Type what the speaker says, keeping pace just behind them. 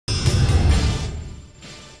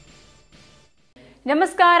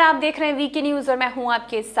नमस्कार, आप देख रहे हैं वीके न्यूज और मैं हूं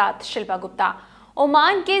आपके साथ शिल्पा गुप्ता।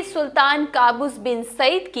 ओमान के सुल्तान काबूस बिन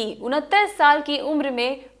सईद की 69 साल की उम्र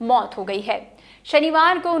में मौत हो गई है।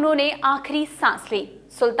 शनिवार को उन्होंने आखिरी सांस ली।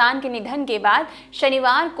 सुल्तान के निधन के बाद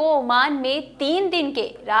शनिवार को ओमान में 3 दिन के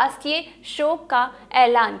राष्ट्रीय शोक का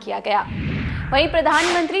ऐलान किया गया। वहीं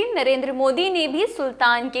प्रधानमंत्री नरेंद्र मोदी ने भी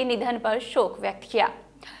सुल्तान के निधन पर शोक व्यक्त किया।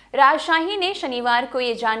 राजशाही ने शनिवार को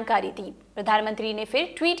ये जानकारी दी। प्रधानमंत्री ने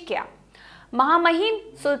फिर ट्वीट किया, महामहिम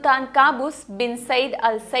सुल्तान काबूस बिन सईद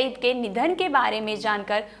अल सईद के निधन के बारे में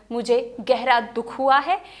जानकर मुझे गहरा दुख हुआ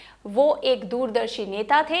है। वो एक दूरदर्शी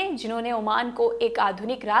नेता थे जिन्होंने ओमान को एक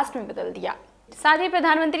आधुनिक राष्ट्र में बदल दिया। साथ ही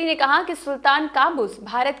प्रधानमंत्री ने कहा कि सुल्तान काबूस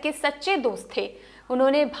भारत के सच्चे दोस्त थे।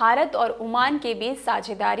 उन्होंने भारत और ओमान के बीच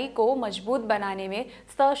साझेदारी को मजबूत बनाने में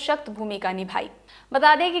सशक्त भूमिका निभाई।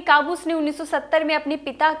 बता दें कि काबूस ने 1970 में अपने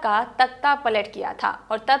पिता का तख्ता पलट किया था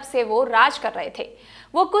और तब से वो राज कर रहे थे।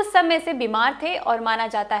 वो कुछ समय से बीमार थे और माना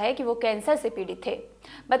जाता है कि वो कैंसर से पीड़ित थे।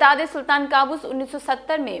 बता दें, सुल्तान काबूस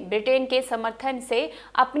 1970 में ब्रिटेन के समर्थन से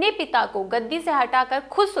अपने पिता को गद्दी से हटाकर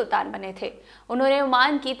खुद सुल्तान बने थे। उन्होंने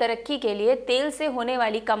ओमान की तरक्की के लिए तेल से होने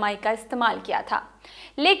वाली कमाई का इस्तेमाल किया था।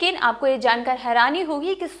 लेकिन आपको ये जानकर हैरानी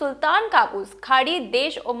होगी कि सुल्तान काबूस खाड़ी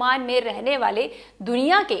देश ओमान में रहने वाले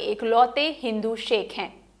दुनिया के इकलौते हिंदू शेख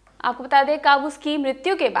हैं। आपको बता दें, काबूस की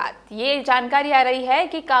मृत्यु के बाद ये जानकारी आ रही है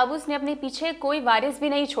कि काबूस ने अपने पीछे कोई वारिस भी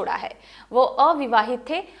नहीं छोड़ा है। वो अविवाहित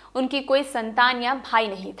थे, उनकी कोई संतान या भाई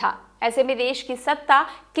नहीं था। ऐसे में देश की सत्ता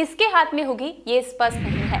किसके हाथ में होगी ये स्पष्ट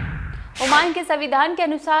नहीं है। ओमान के संविधान के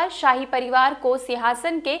अनुसार शाही परिवार को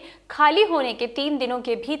सिंहासन के खाली होने के 3 दिनों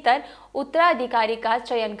के भीतर उत्तराधिकारी का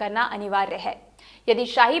चयन करना अनिवार्य है। यदि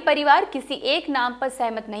शाही परिवार किसी एक नाम पर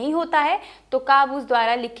सहमत नहीं होता है तो काबूस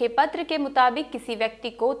द्वारा लिखे पत्र के मुताबिक किसी व्यक्ति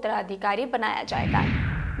को उत्तराधिकारी बनाया जाएगा।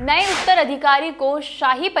 नए उत्तराधिकारी को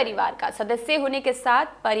शाही परिवार का सदस्य होने के साथ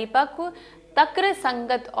परिपक्व, तर्क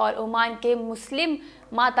संगत और ओमान के मुस्लिम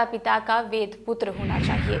माता पिता का वेद पुत्र होना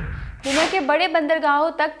चाहिए। दुनिया के बड़े बंदरगाहों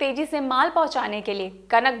तक तेजी से माल पहुंचाने के लिए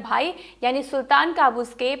कनक भाई यानी सुल्तान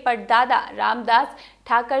काबूस के परदादा रामदास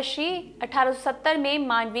ठाकरशी 1870 में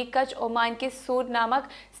मानवी कच्छ ओमान के सूर नामक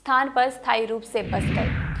स्थान पर स्थायी रूप से बस गए।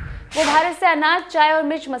 वो भारत से अनाज, चाय और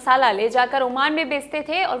मिर्च मसाला ले जाकर ओमान में बेचते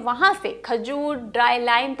थे और वहां से खजूर, ड्राई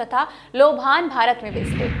लाइम तथा लोभान भारत में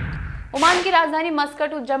बेचते। ओमान की राजधानी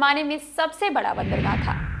मस्कट उस जमाने में सबसे बड़ा बंदरगाह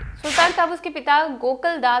था। सुल्तान काबूस के पिता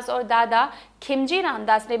गोकुल दास और दादा खिमजी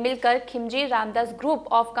रामदास ने मिलकर Khimji Ramdas group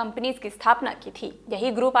of companies की स्थापना की थी।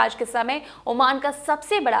 यही ग्रुप आज के समय ओमान का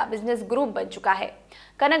सबसे बड़ा बिजनेस ग्रुप बन चुका है।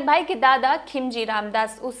 कनक भाई के दादा खिमजी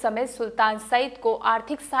रामदास उस समय सुल्तान सईद को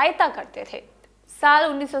आर्थिक सहायता करते थे। साल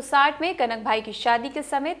 1960 में कनक भाई की शादी के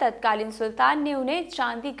समय तत्कालीन सुल्तान ने उन्हें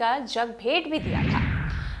चांदी का जग भेंट भी दिया था।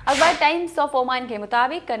 अखबार टाइम्स ऑफ ओमान के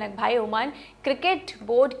मुताबिक कनक भाई ओमान क्रिकेट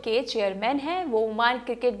बोर्ड के चेयरमैन हैं। वो ओमान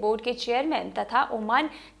क्रिकेट बोर्ड के चेयरमैन तथा ओमान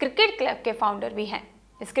क्रिकेट क्लब के फाउंडर भी हैं।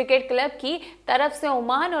 इस क्रिकेट क्लब की तरफ से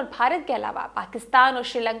ओमान और भारत के अलावा पाकिस्तान और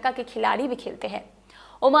श्रीलंका के खिलाड़ी भी खेलते हैं।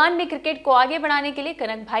 ओमान में क्रिकेट को आगे बढ़ाने के लिए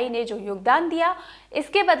कनक भाई ने जो योगदान दिया,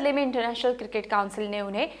 इसके बदले में इंटरनेशनल क्रिकेट काउंसिल ने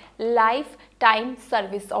उन्हें लाइफ टाइम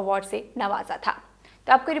सर्विस अवार्ड से नवाजा था।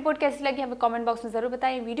 तो आपको रिपोर्ट कैसी लगी हमें कमेंट बॉक्स में जरूर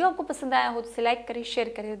बताएं। वीडियो आपको पसंद आया हो तो इसे लाइक करें,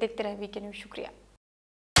 शेयर करें। देखते रहें वीके न्यूज। शुक्रिया।